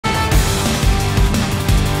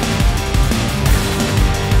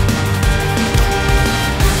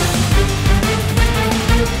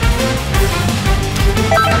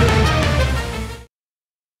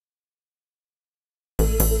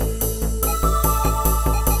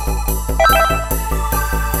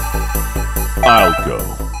I'll go.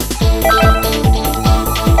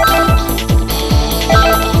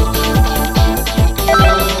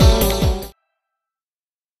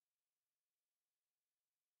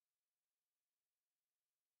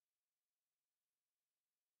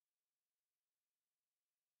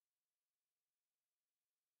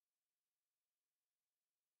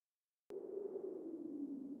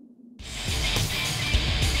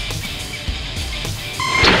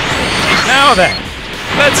 Now then,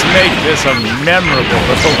 let's make this a memorable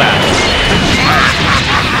little battle.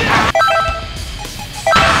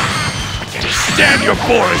 Stand your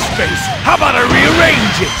forest face! How about I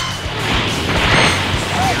rearrange it?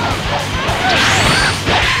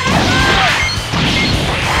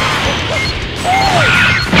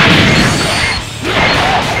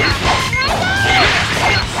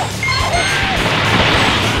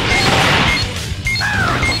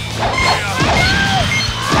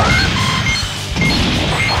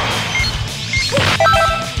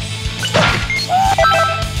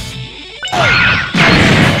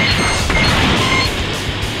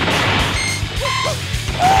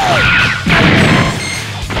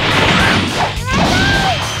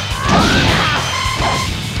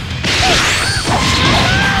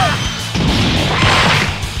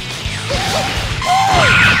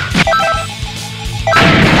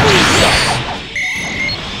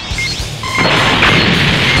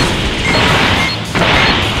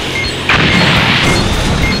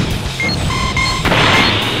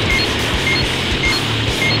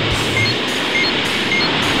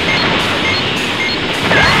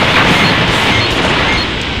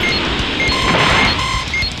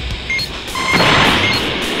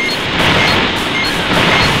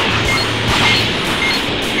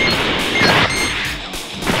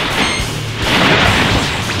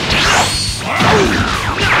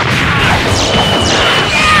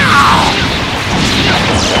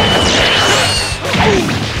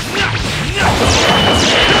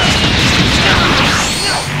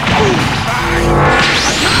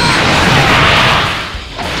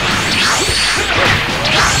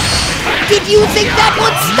 Did you think that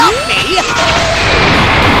would stop me?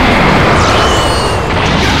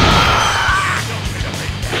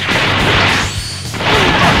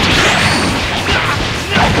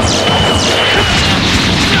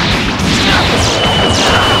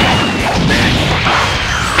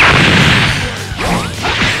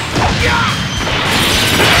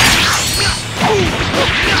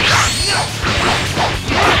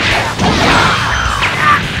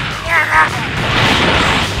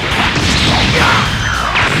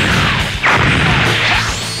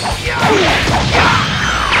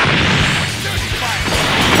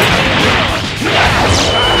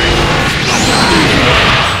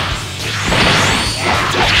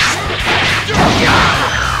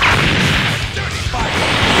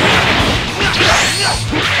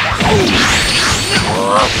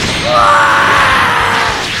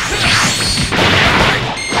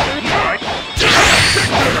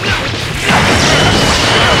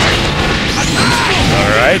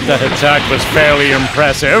 Alright, that attack was fairly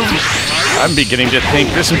impressive. I'm beginning to think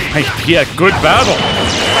this might be a good battle.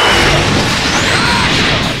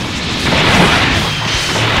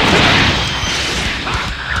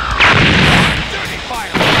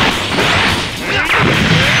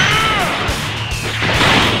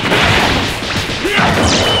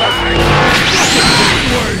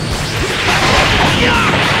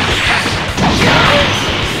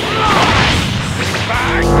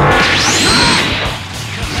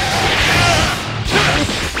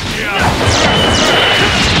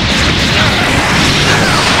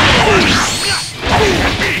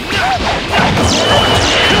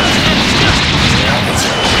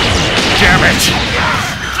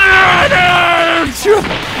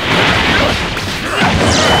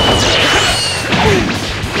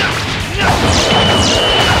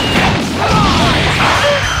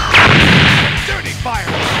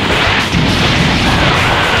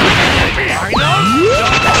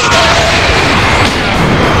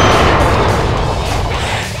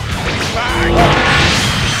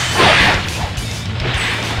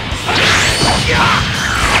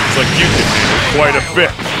 Looks like you can handle quite a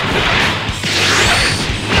bit.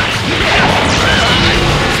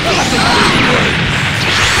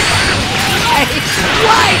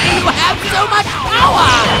 Why do you have so much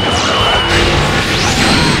power?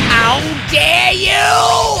 How dare you!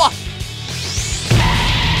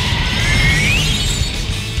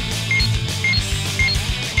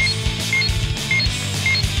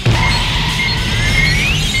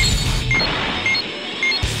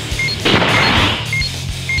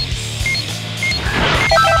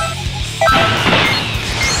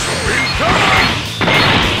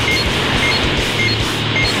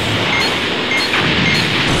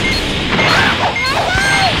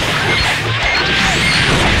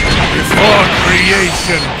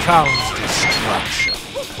 destruction comes destruction.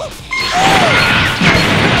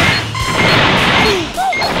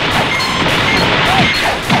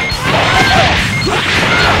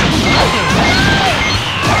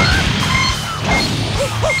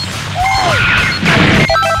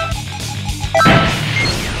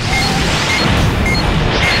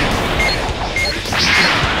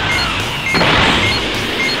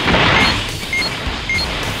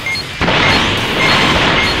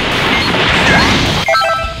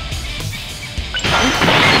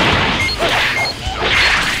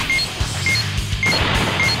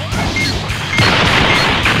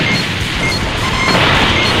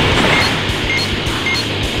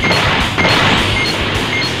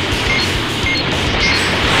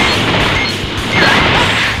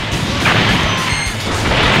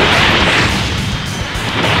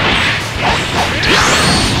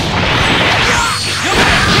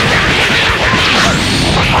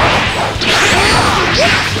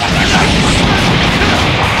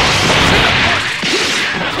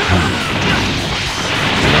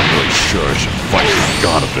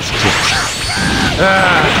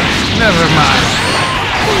 Never mind.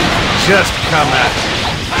 Just come at me.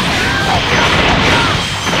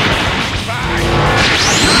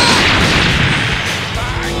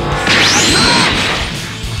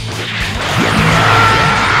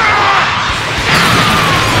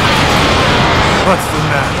 What's the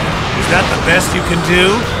matter? Is that the best you can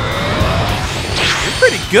do? You're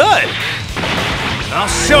pretty good. I'll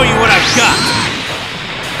show you what I've got.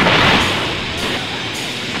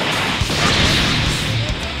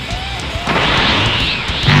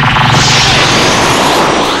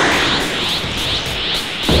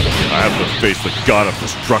 I have to face the god of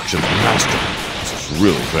destruction's master. This is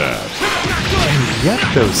really bad. And yet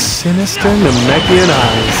those sinister Namekian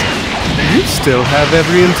eyes. You still have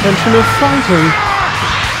every intention of fighting.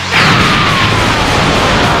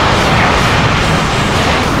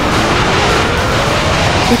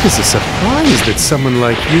 It is a surprise that someone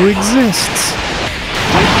like you exists.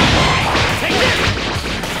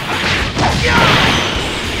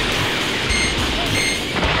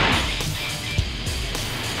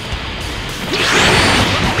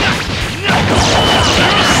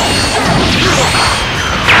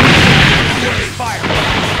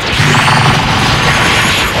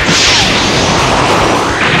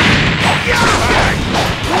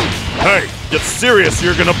 Hey, get serious,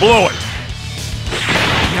 you're gonna blow it!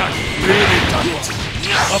 Now you've really done it.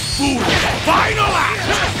 A fool! Final act!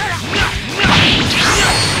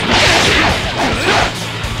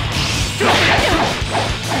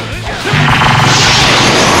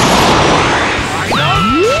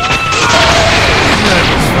 That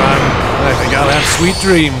was fun. I think I'll have sweet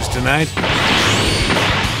dreams tonight.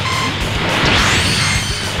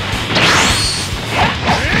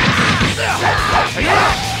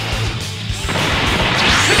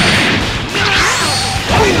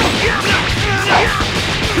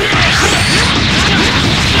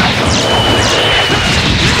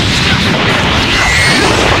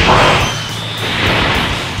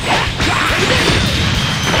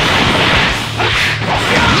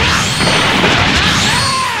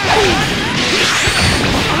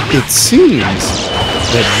 It seems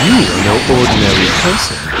that you are no ordinary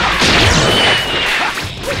person.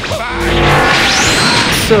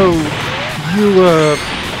 So, you,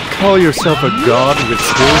 call yourself a god with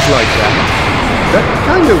skills like that? That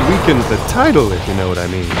kind of weakens the title, if you know what I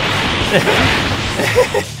mean.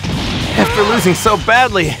 After losing so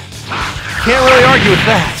badly, can't really argue with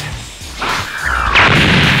that.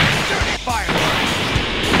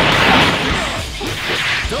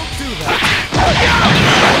 Don't do that.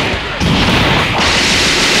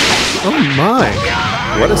 Oh my,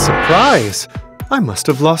 what a surprise! I must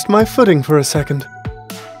have lost my footing for a second.